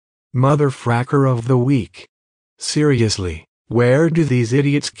Motherfracker of the week. Seriously, where do these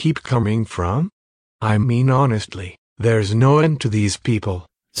idiots keep coming from? I mean honestly, there's no end to these people.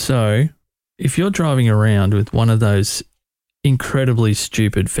 So, if you're driving around with one of those incredibly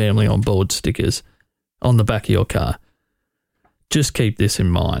stupid family on board stickers on the back of your car, just keep this in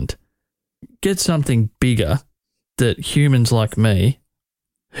mind. Get something bigger that humans like me,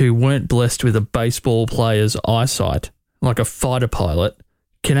 who weren't blessed with a baseball player's eyesight, like a fighter pilot,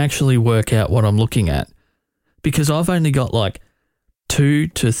 can actually work out what I'm looking at. Because I've only got like 2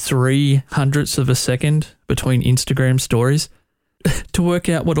 to 3 hundredths of a second between Instagram stories to work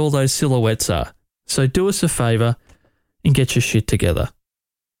out what all those silhouettes are. So do us a favour and get your shit together.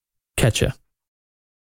 Catch ya.